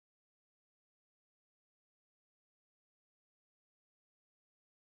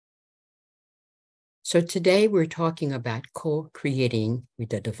So today we're talking about co-creating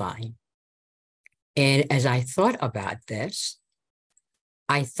with the divine. And as I thought about this,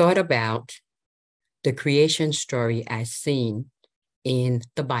 I thought about the creation story as seen in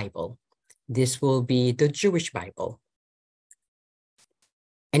the Bible. This will be the Jewish Bible.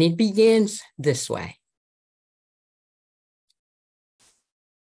 And it begins this way.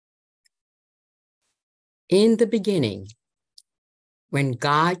 In the beginning, when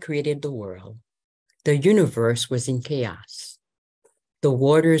God created the world, the universe was in chaos. The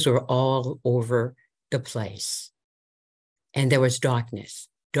waters were all over the place. And there was darkness.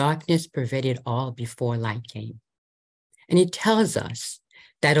 Darkness pervaded all before light came. And it tells us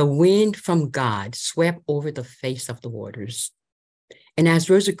that a wind from God swept over the face of the waters. And as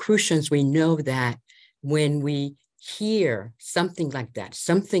Rosicrucians, we know that when we hear something like that,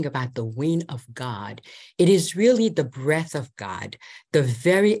 something about the wind of God, it is really the breath of God, the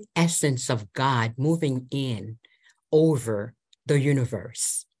very essence of God moving in over the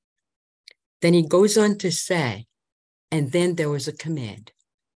universe. Then he goes on to say, and then there was a command.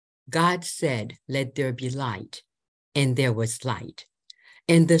 God said, let there be light, and there was light.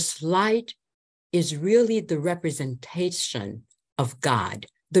 And this light is really the representation of God.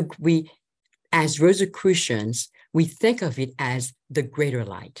 As Rosicrucians, we think of it as the greater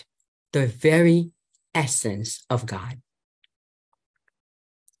light, the very essence of God.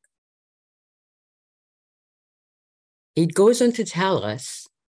 It goes on to tell us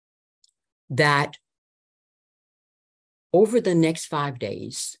that over the next 5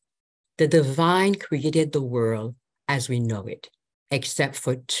 days, the divine created the world as we know it, except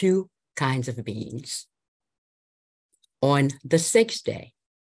for two kinds of beings. On the sixth day,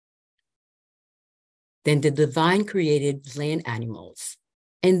 then the divine created land animals.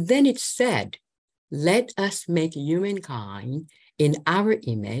 And then it said, let us make humankind in our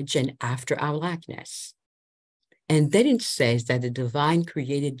image and after our likeness. And then it says that the divine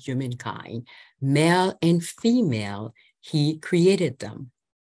created humankind, male and female, he created them.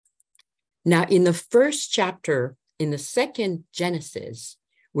 Now, in the first chapter, in the second Genesis,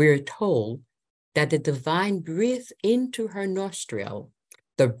 we're told that the divine breathed into her nostril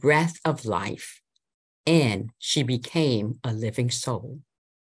the breath of life, and she became a living soul.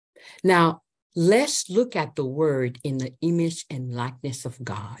 Now, let's look at the word in the image and likeness of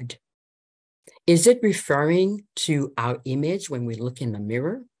God. Is it referring to our image when we look in the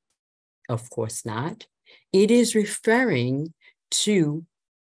mirror? Of course not. It is referring to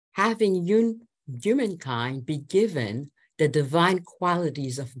having humankind be given the divine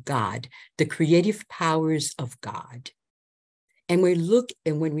qualities of God, the creative powers of God. And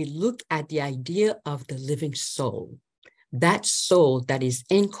when we look at the idea of the living soul, that soul that is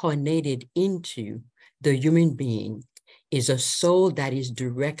incarnated into the human being is a soul that is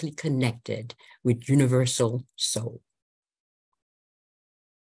directly connected with universal soul.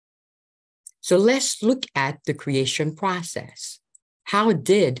 So let's look at the creation process. How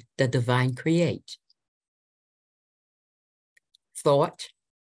did the divine create? Thought,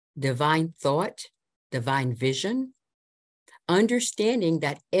 divine vision, understanding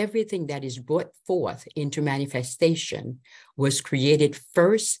that everything that is brought forth into manifestation was created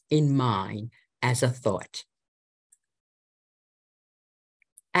first in mind as a thought.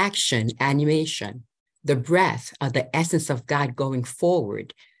 Action, animation, the breath of the essence of God going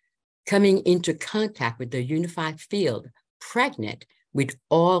forward, coming into contact with the unified field, pregnant with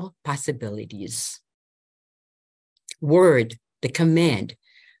all possibilities. Word, the command,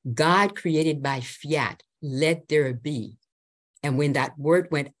 God created by fiat, let there be. And when that word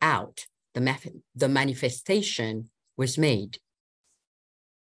went out, the manifestation was made.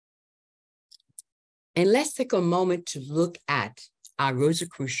 And let's take a moment to look at our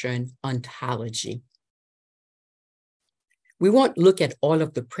Rosicrucian ontology. We won't look at all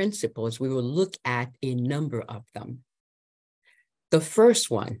of the principles, we will look at a number of them. The first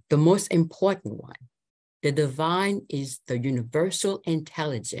one, the most important one, the divine is the universal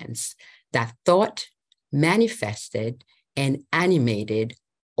intelligence that thought, manifested, and animated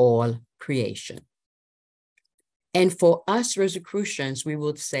all creation. And for us Rosicrucians, we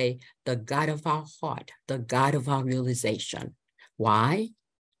would say the God of our heart, the God of our realization. Why?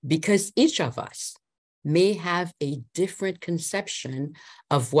 Because each of us may have a different conception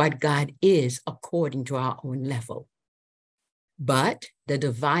of what God is according to our own level. But the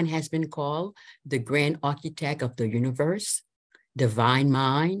divine has been called the grand architect of the universe, divine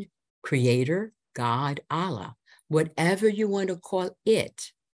mind, creator, God, Allah. Whatever you want to call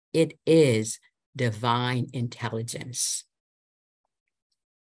it, it is divine intelligence.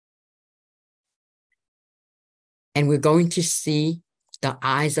 And we're going to see the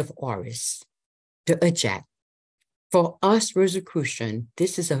eyes of Horus. the eject. For us Rosicrucian,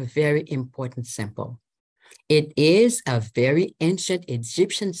 this is a very important symbol. It is a very ancient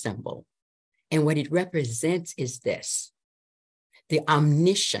Egyptian symbol. And what it represents is this: the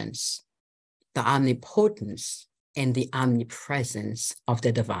omniscience, the omnipotence, and the omnipresence of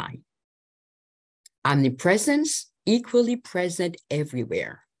the divine. Omnipresence, equally present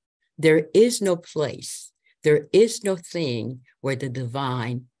everywhere. There is no place, there is no thing where the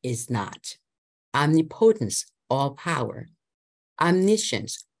divine is not. Omnipotence, all power.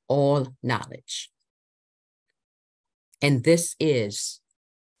 Omniscience, all knowledge. And this is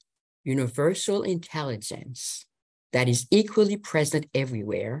universal intelligence that is equally present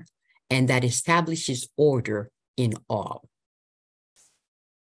everywhere and that establishes order in all.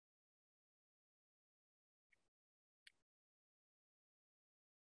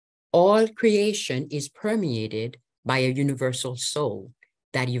 All creation is permeated by a universal soul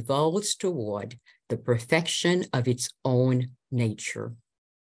that evolves toward the perfection of its own nature.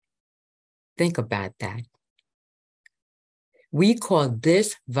 Think about that. We call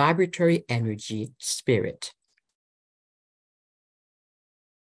this vibratory energy spirit.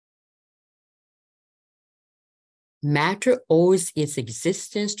 Matter owes its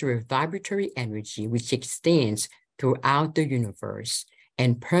existence to a vibratory energy which extends throughout the universe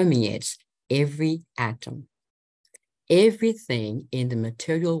and permeates every atom. Everything in the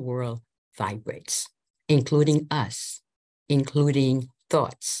material world vibrates, including us, including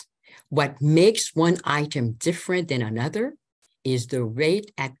thoughts. What makes one item different than another is the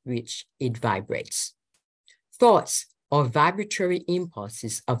rate at which it vibrates. Thoughts are vibratory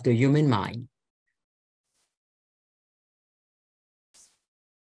impulses of the human mind.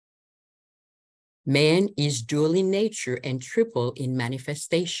 Man is dual in nature and triple in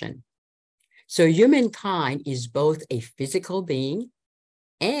manifestation. So humankind is both a physical being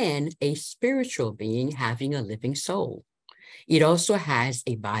and a spiritual being having a living soul. It also has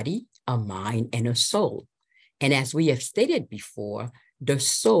a body, a mind, and a soul. And as we have stated before, the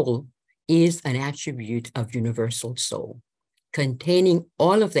soul is an attribute of universal soul, containing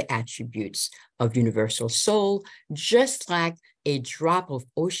all of the attributes of universal soul, just like a drop of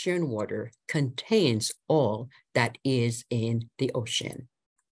ocean water contains all that is in the ocean.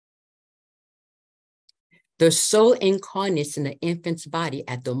 The soul incarnates in the infant's body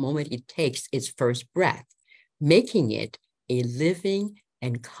at the moment it takes its first breath, making it a living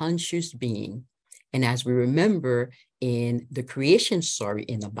and conscious being. And as we remember in the creation story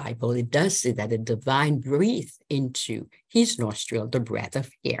in the Bible, it does say that the divine breathed into his nostril the breath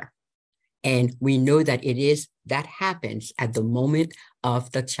of air. And we know that that happens at the moment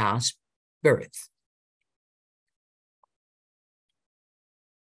of the child's birth.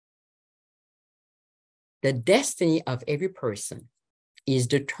 The destiny of every person is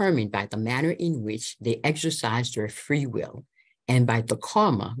determined by the manner in which they exercise their free will and by the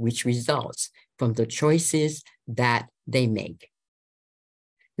karma which results from the choices that they make.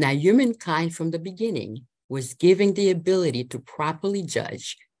 Now, humankind from the beginning was given the ability to properly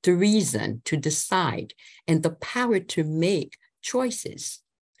judge, to reason, to decide, and the power to make choices.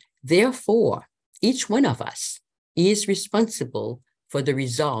 Therefore, each one of us is responsible for the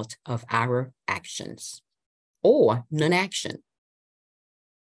result of our actions or non-action.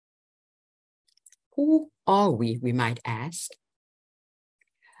 Who are we might ask?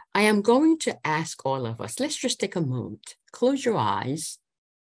 I am going to ask all of us, let's just take a moment, close your eyes,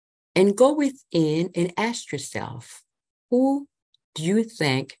 and go within and ask yourself, who do you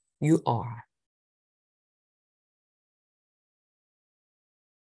think you are?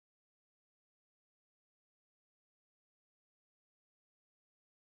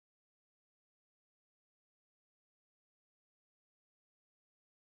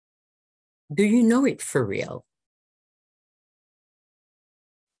 Do you know it for real?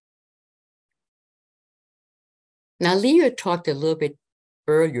 Now, Leo talked a little bit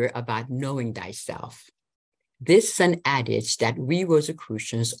earlier about knowing thyself. This is an adage that we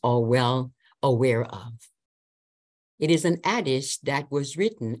Rosicrucians are well aware of. It is an adage that was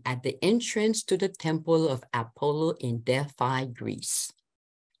written at the entrance to the temple of Apollo in Delphi, Greece.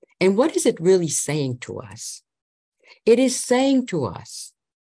 And what is it really saying to us? It is saying to us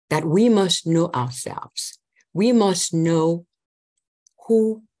that we must know ourselves. We must know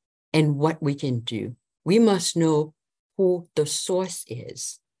who and what we can do. We must know who the source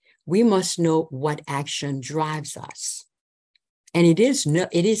is. We must know what action drives us. And it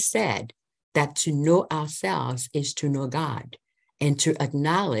is said that to know ourselves is to know God and to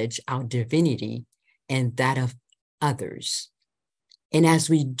acknowledge our divinity and that of others. And as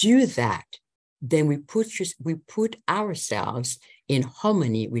we do that, then we put ourselves in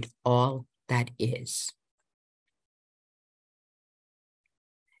harmony with all that is.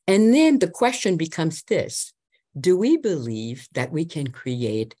 And then the question becomes this: do we believe that we can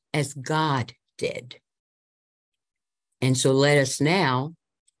create as God did? And so let us now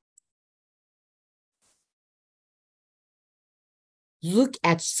look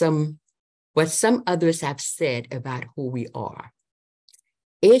at what some others have said about who we are.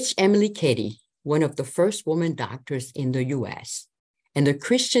 H. Emily Cady, one of the first woman doctors in the US, and the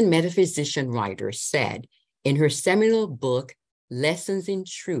Christian metaphysician writer, said in her seminal book, Lessons in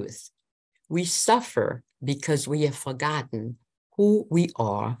Truth, we suffer because we have forgotten who we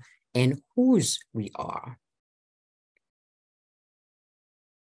are and whose we are.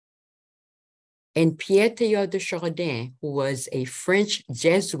 And Pierre Teilhard de Chardin, who was a French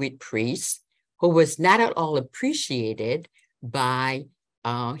Jesuit priest, who was not at all appreciated by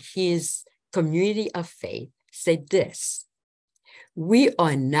his community of faith, said this: we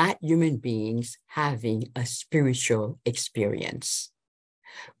are not human beings having a spiritual experience.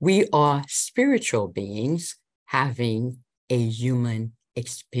 We are spiritual beings having a human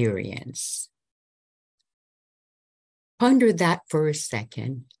experience. Ponder that for a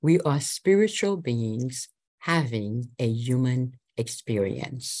second. We are spiritual beings having a human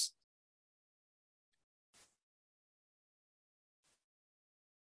experience.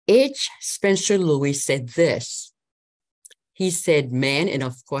 H. Spencer Lewis said this. He said, man, and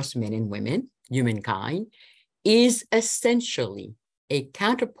of course men and women, humankind, is essentially a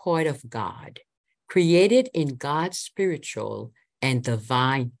counterpart of God, created in God's spiritual and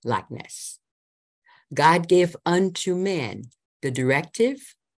divine likeness. God gave unto man the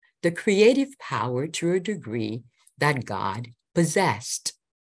directive, the creative power to a degree that God possessed.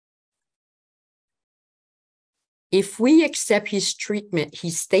 If we accept his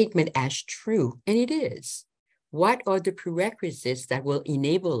statement as true, and it is, what are the prerequisites that will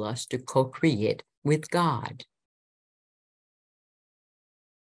enable us to co-create with God?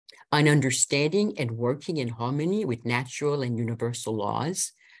 An understanding and working in harmony with natural and universal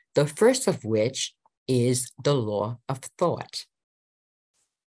laws, the first of which is the law of thought.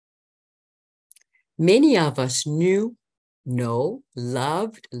 Many of us love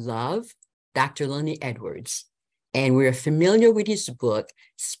Dr. Lonnie Edwards, and we're familiar with his book,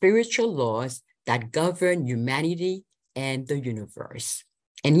 Spiritual Laws That Govern Humanity and the Universe.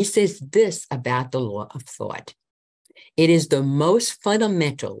 And he says this about the law of thought: it is the most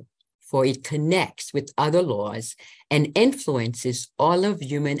fundamental, for it connects with other laws and influences all of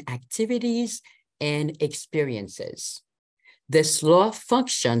human activities and experiences. This law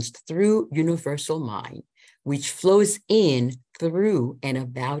functions through universal mind, which flows in, through, and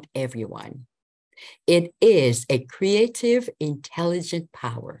about everyone. It is a creative, intelligent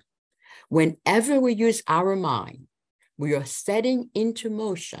power. Whenever we use our mind, we are setting into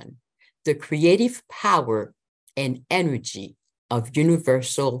motion the creative power and energy of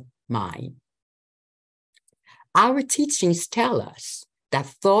universal mind. Our teachings tell us that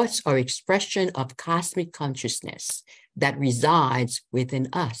thoughts are expression of cosmic consciousness that resides within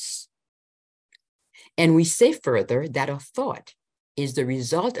us. And we say further that a thought is the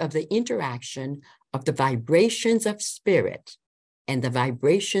result of the interaction of the vibrations of spirit and the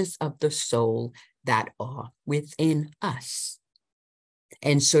vibrations of the soul that are within us.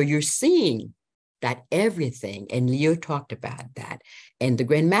 And so you're seeing that everything, and Leo talked about that, and the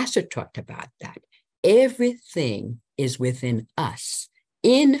Grand Master talked about that, everything is within us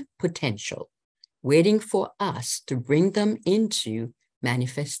in potential, waiting for us to bring them into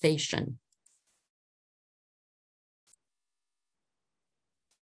manifestation.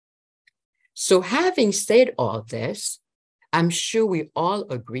 So having said all this, I'm sure we all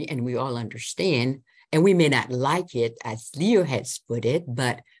agree and we all understand, and we may not like it as Leo has put it,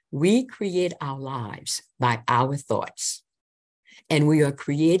 but we create our lives by our thoughts, and we are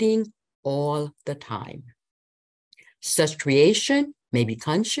creating all the time. Such creation may be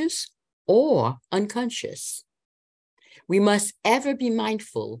conscious or unconscious. We must ever be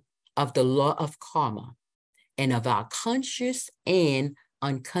mindful of the law of karma and of our conscious and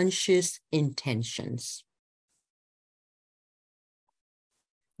unconscious intentions.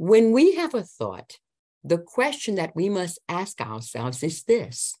 When we have a thought, the question that we must ask ourselves is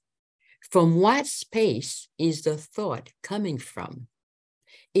this: from what space is the thought coming from?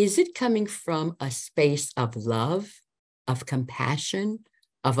 Is it coming from a space of love, of compassion,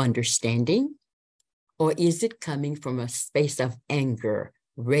 of understanding? Or is it coming from a space of anger,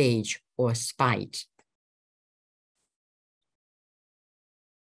 rage, or spite?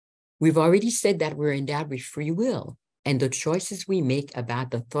 We've already said that we're endowed with free will, and the choices we make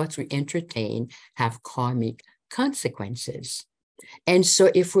about the thoughts we entertain have karmic consequences. And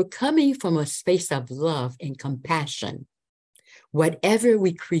so if we're coming from a space of love and compassion, whatever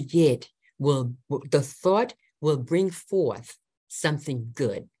we create the thought will bring forth something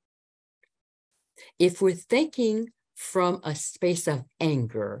good. If we're thinking from a space of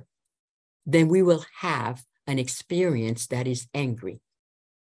anger, then we will have an experience that is angry.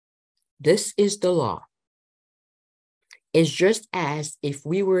 This is the law. It's just as if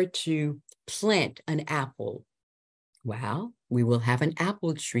we were to plant an apple. Well, we will have an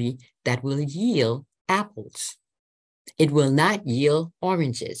apple tree that will yield apples. It will not yield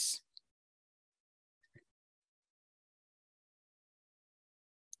oranges.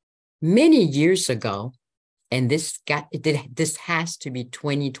 Many years ago, and this has to be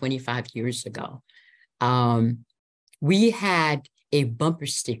 20, 25 years ago, we had a bumper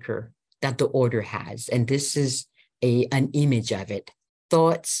sticker that the order has, and this is an image of it.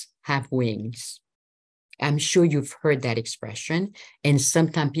 Thoughts have wings. I'm sure you've heard that expression, and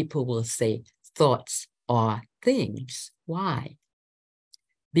sometimes people will say thoughts are things. Why?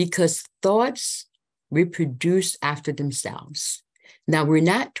 Because thoughts reproduce after themselves. Now, we're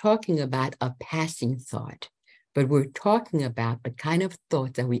not talking about a passing thought, but we're talking about the kind of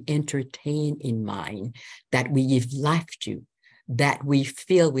thought that we entertain in mind, that we give life to, that we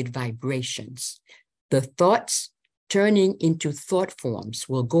fill with vibrations. The thoughts turning into thought forms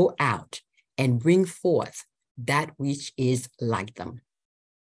will go out and bring forth that which is like them.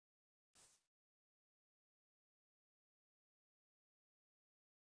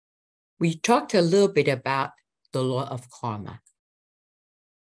 We talked a little bit about the law of karma,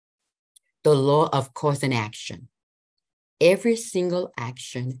 the law of cause and action. Every single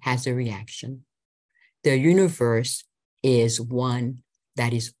action has a reaction. The universe is one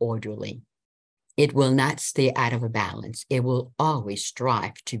that is orderly. It will not stay out of a balance. It will always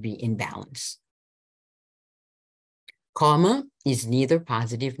strive to be in balance. Karma is neither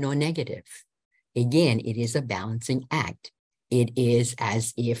positive nor negative. Again, it is a balancing act. It is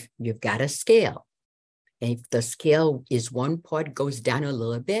as if you've got a scale. And if the scale is one part goes down a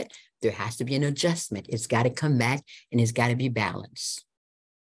little bit, there has to be an adjustment. It's got to come back and it's got to be balanced.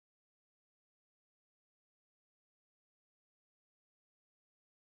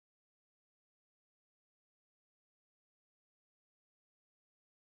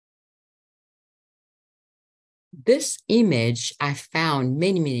 This image I found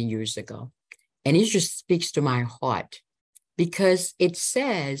many, many years ago, and it just speaks to my heart because it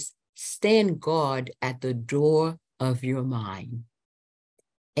says, stand guard at the door of your mind.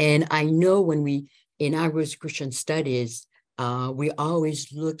 And I know when in our Rosicrucian studies, we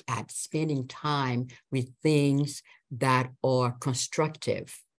always look at spending time with things that are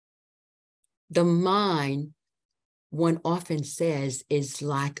constructive. The mind, one often says, is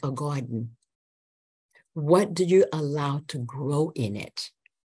like a garden. What do you allow to grow in it?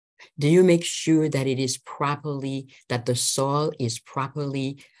 Do you make sure that it is properly, that the soil is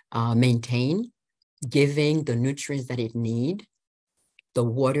properly maintained, giving the nutrients that it needs, the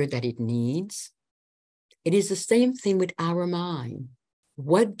water that it needs? It is the same thing with our mind.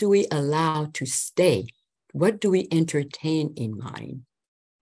 What do we allow to stay? What do we entertain in mind?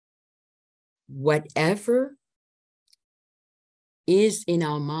 Whatever is in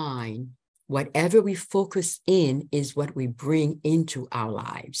our mind, whatever we focus in is what we bring into our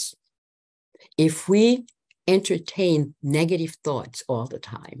lives. If we entertain negative thoughts all the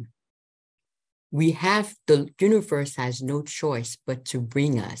time, the universe has no choice but to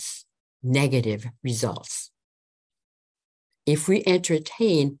bring us negative results. If we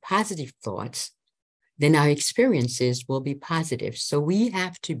entertain positive thoughts, then our experiences will be positive. So we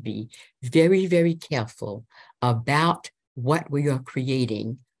have to be very, very careful about what we are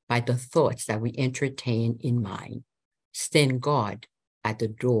creating by the thoughts that we entertain in mind. Stand guard at the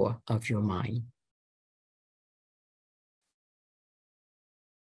door of your mind.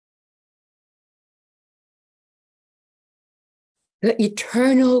 The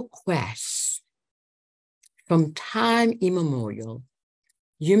eternal quest. From time immemorial,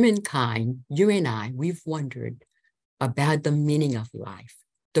 humankind, you and I, we've wondered about the meaning of life,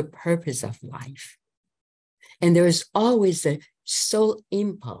 the purpose of life. And there is always a soul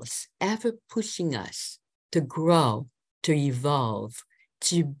impulse ever pushing us to grow, to evolve,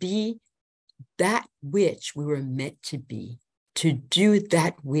 to be that which we were meant to be, to do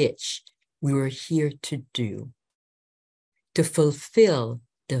that which we were here to do, to fulfill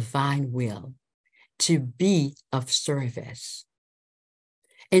divine will, to be of service.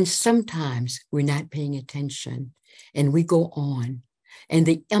 And sometimes we're not paying attention and we go on and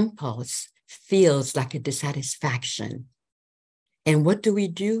the impulse feels like a dissatisfaction. And what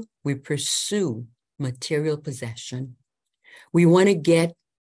do? We pursue material possession. We want to get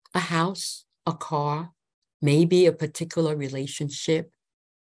a house, a car, maybe a particular relationship,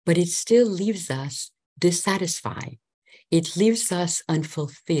 but it still leaves us dissatisfied. It leaves us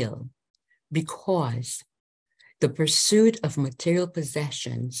unfulfilled because the pursuit of material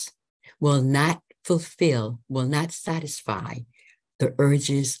possessions will not fulfill, will not satisfy the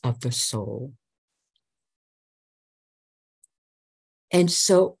urges of the soul. And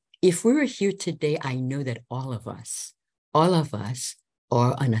so if we were here today, I know that all of us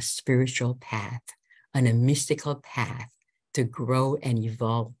are on a spiritual path, on a mystical path to grow and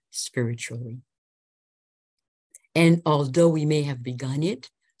evolve spiritually. And although we may have begun it,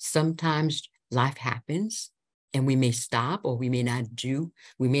 sometimes life happens and we may stop, or we may not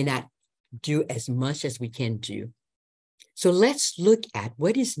do as much as we can do. So let's look at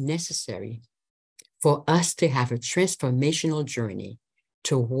what is necessary for us to have a transformational journey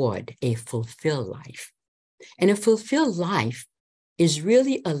toward a fulfilled life. And a fulfilled life is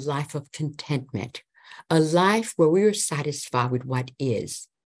really a life of contentment, a life where we are satisfied with what is.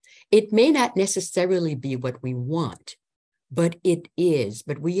 It may not necessarily be what we want, but it is.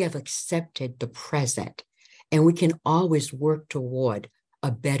 But we have accepted the present, and we can always work toward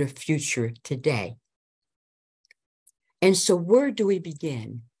a better future today. And so where do we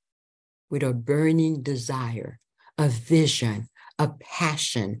begin? With a burning desire, a vision, a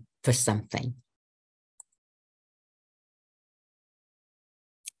passion for something.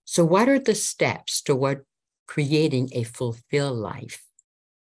 So what are the steps toward creating a fulfilled life?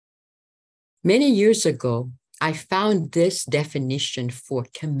 Many years ago, I found this definition for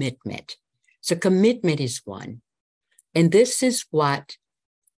commitment. So commitment is one. And this is what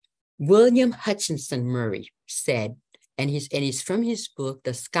William Hutchinson Murray said, and it's from his book,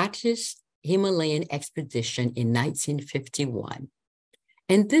 The Scottish Himalayan Expedition in 1951.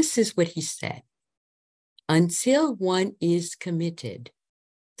 And this is what he said: until one is committed,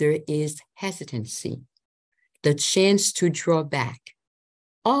 there is hesitancy, the chance to draw back,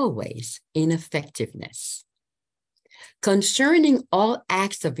 always ineffectiveness. Concerning all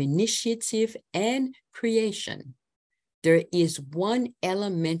acts of initiative and creation, there is one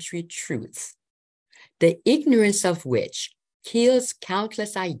elementary truth, the ignorance of which kills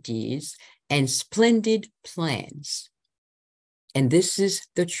countless ideas and splendid plans. And this is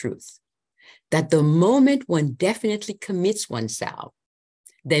the truth, that the moment one definitely commits oneself,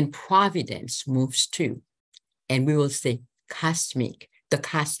 then providence moves too. And we will say the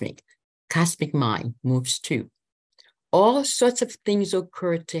cosmic mind moves too. All sorts of things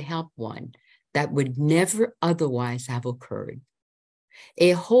occur to help one that would never otherwise have occurred.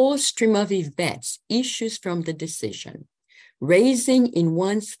 A whole stream of events issues from the decision, raising in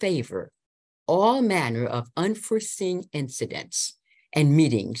one's favor all manner of unforeseen incidents and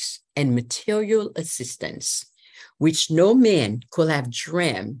meetings and material assistance, which no man could have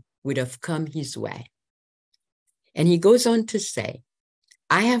dreamed would have come his way. And he goes on to say,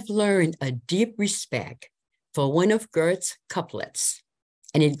 I have learned a deep respect for one of Goethe's couplets,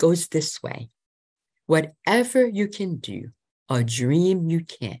 and it goes this way: whatever you can do or dream you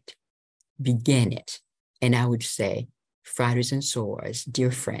can't, begin it. And I would say, friars and sorors,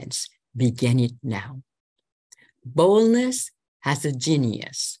 dear friends, begin it now. Boldness has a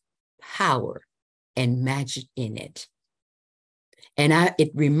genius, power, and magic in it. And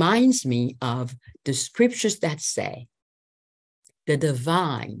it reminds me of the scriptures that say, the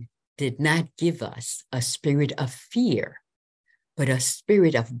divine did not give us a spirit of fear, but a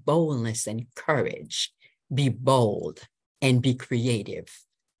spirit of boldness and courage. Be bold and be creative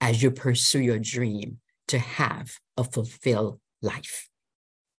as you pursue your dream to have a fulfilled life.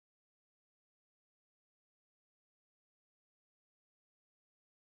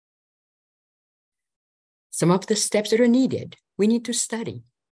 Some of the steps that are needed: we need to study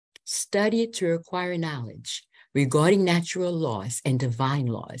to acquire knowledge regarding natural laws and divine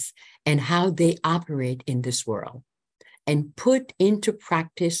laws and how they operate in this world, and put into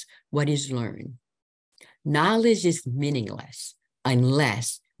practice what is learned. Knowledge is meaningless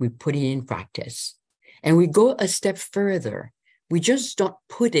unless we put it in practice. And we go a step further. We just don't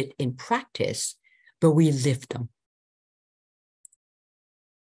put it in practice, but we live them.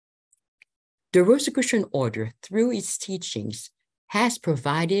 The Rosicrucian order, through its teachings, has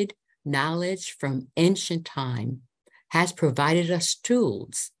provided knowledge from ancient time, has provided us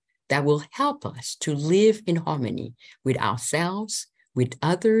tools that will help us to live in harmony with ourselves, with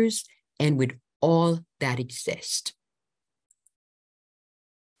others, and with all that exists.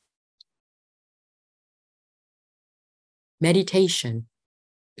 Meditation.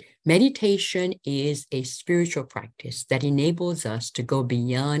 Meditation is a spiritual practice that enables us to go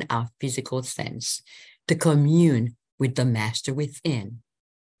beyond our physical sense, to commune with the master within.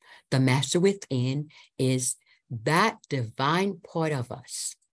 The master within is that divine part of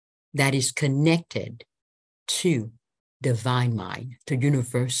us that is connected to divine mind, to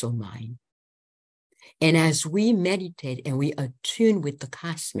universal mind. And as we meditate and we attune with the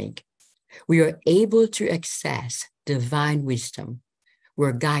cosmic, we are able to access divine wisdom,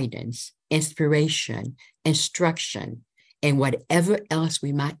 where guidance, inspiration, instruction, and whatever else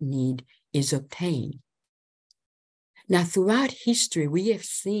we might need is obtained. Now, throughout history, we have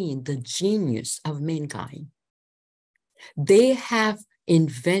seen the genius of mankind. They have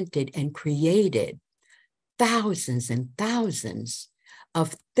invented and created thousands and thousands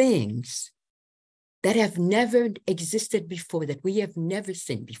of things that have never existed before, that we have never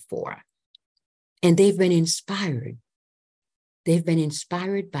seen before. And they've been inspired. They've been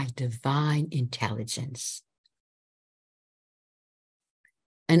inspired by divine intelligence.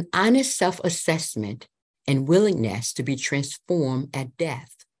 An honest self-assessment and willingness to be transformed at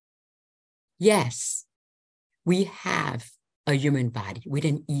death. Yes, we have a human body with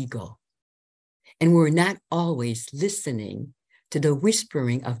an ego, and we're not always listening to the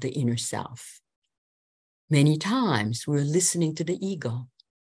whispering of the inner self. Many times we're listening to the ego,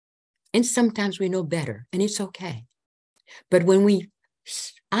 and sometimes we know better, and it's okay. But when we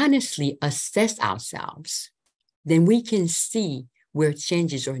honestly assess ourselves, then we can see where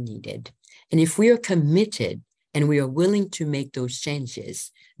changes are needed. And if we are committed and we are willing to make those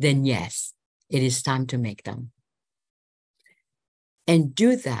changes, then yes, it is time to make them. And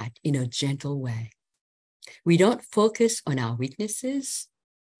do that in a gentle way. We don't focus on our weaknesses,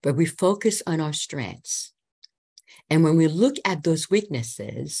 but we focus on our strengths. And when we look at those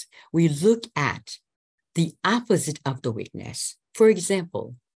weaknesses, we look at the opposite of the weakness. For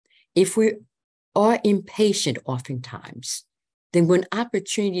example, if we are impatient oftentimes, then when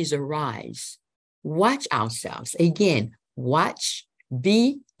opportunities arise, watch ourselves. Again, watch,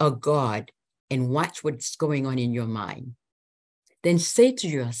 be a guard, and watch what's going on in your mind. Then say to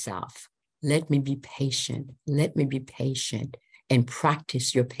yourself, let me be patient, and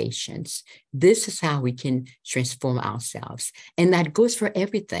practice your patience. This is how we can transform ourselves. And that goes for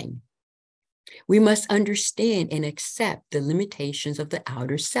everything. We must understand and accept the limitations of the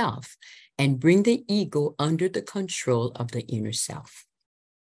outer self and bring the ego under the control of the inner self.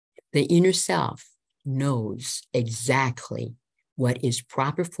 The inner self knows exactly what is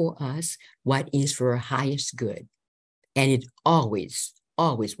proper for us, what is for our highest good. And it always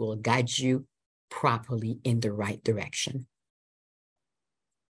will guide you properly in the right direction.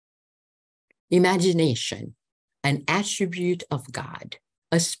 Imagination, an attribute of God,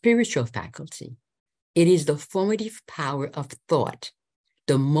 a spiritual faculty. It is the formative power of thought,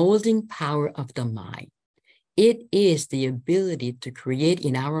 the molding power of the mind. It is the ability to create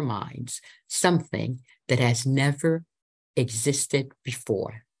in our minds something that has never existed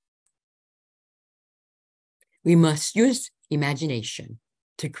before. We must use imagination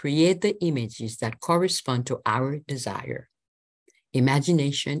to create the images that correspond to our desire.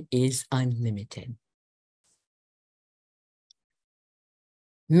 Imagination is unlimited.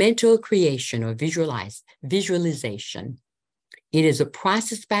 Mental creation or visualization. It is a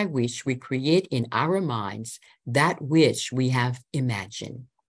process by which we create in our minds that which we have imagined.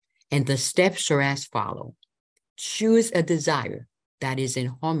 And the steps are as follows. Choose a desire that is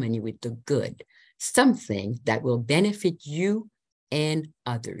in harmony with the good, something that will benefit you and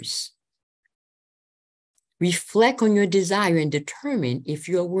others. Reflect on your desire and determine if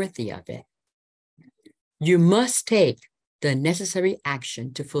you are worthy of it. You must take the necessary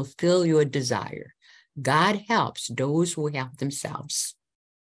action to fulfill your desire. God helps those who help themselves.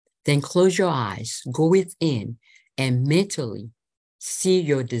 Then close your eyes, go within, and mentally see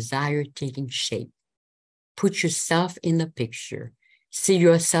your desire taking shape. Put yourself in the picture. See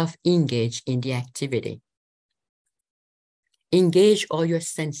yourself engaged in the activity. Engage all your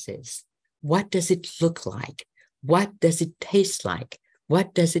senses. What does it look like? What does it taste like?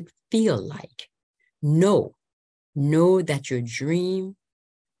 What does it feel like? Know that your dream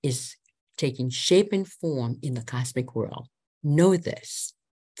is taking shape and form in the cosmic world. Know this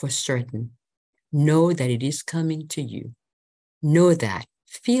for certain. Know that it is coming to you. Know that.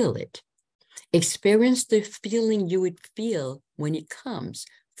 Feel it. Experience the feeling you would feel when it comes.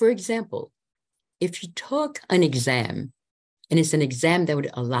 For example, if you took an exam, and it's an exam that would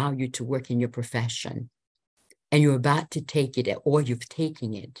allow you to work in your profession, and you're about to take it or you've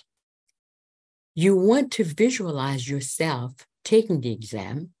taken it, you want to visualize yourself taking the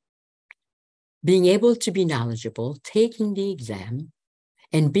exam, being able to be knowledgeable, taking the exam,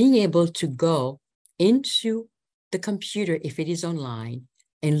 and being able to go into the computer if it is online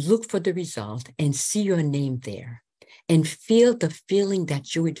and look for the result and see your name there. and feel the feeling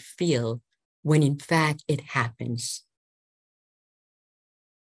that you would feel when in fact it happens.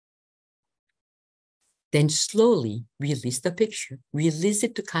 Then slowly release the picture, release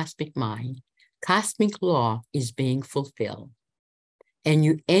it to cosmic mind. Cosmic law is being fulfilled. And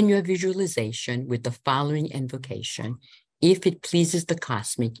you end your visualization with the following invocation. If it pleases the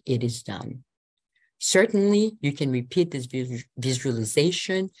cosmic, it is done. Certainly, you can repeat this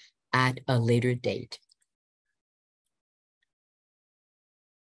visualization at a later date.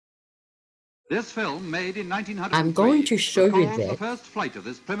 This film, made in 1903, I'm going to show you recalls that the first flight of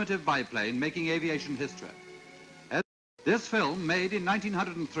this primitive biplane making aviation history. This film, made in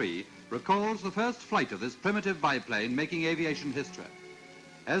 1903, recalls the first flight of this primitive biplane making aviation history.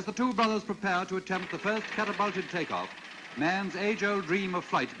 As the two brothers prepare to attempt the first catapulted takeoff, man's age-old dream of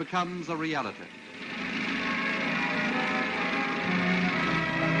flight becomes a reality.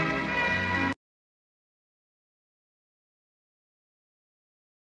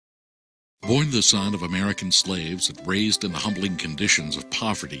 Born the son of American slaves and raised in the humbling conditions of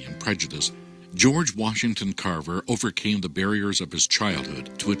poverty and prejudice, George Washington Carver overcame the barriers of his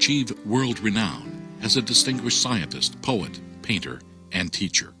childhood to achieve world renown as a distinguished scientist, poet, painter, and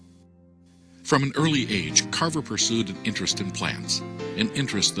teacher. From an early age, Carver pursued an interest in plants, an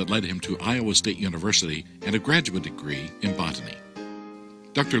interest that led him to Iowa State University and a graduate degree in botany.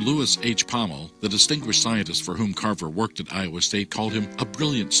 Dr. Lewis H. Pommel, the distinguished scientist for whom Carver worked at Iowa State, called him a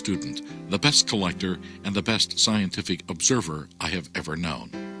brilliant student, the best collector, and the best scientific observer I have ever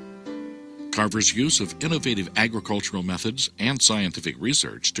known. Carver's use of innovative agricultural methods and scientific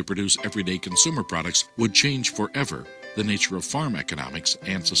research to produce everyday consumer products would change forever the nature of farm economics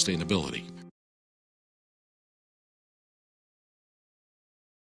and sustainability.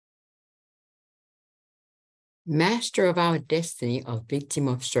 Master of our destiny or victim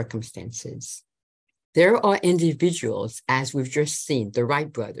of circumstances. There are individuals, as we've just seen, the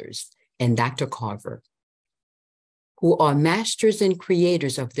Wright brothers and Dr. Carver, who are masters and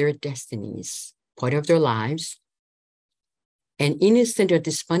creators of their destinies, part of their lives, and innocent or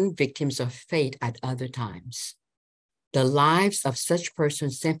despondent victims of fate at other times. The lives of such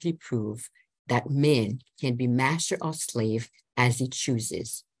persons simply prove that man can be master or slave as he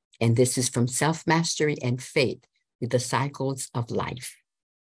chooses. And this is from self-mastery and faith with the cycles of life.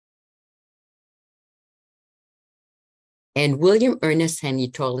 And William Ernest Henley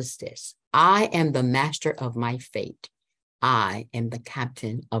told us this: I am the master of my fate. I am the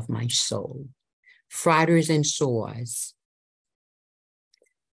captain of my soul. Friars and swords,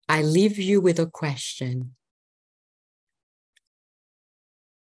 I leave you with a question.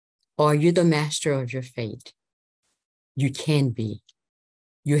 Are you the master of your fate? You can be.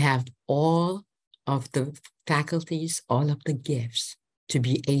 You have all of the faculties, all of the gifts to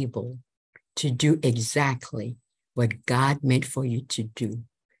be able to do exactly what God meant for you to do,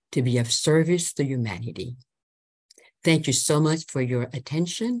 to be of service to humanity. Thank you so much for your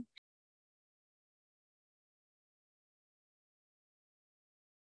attention.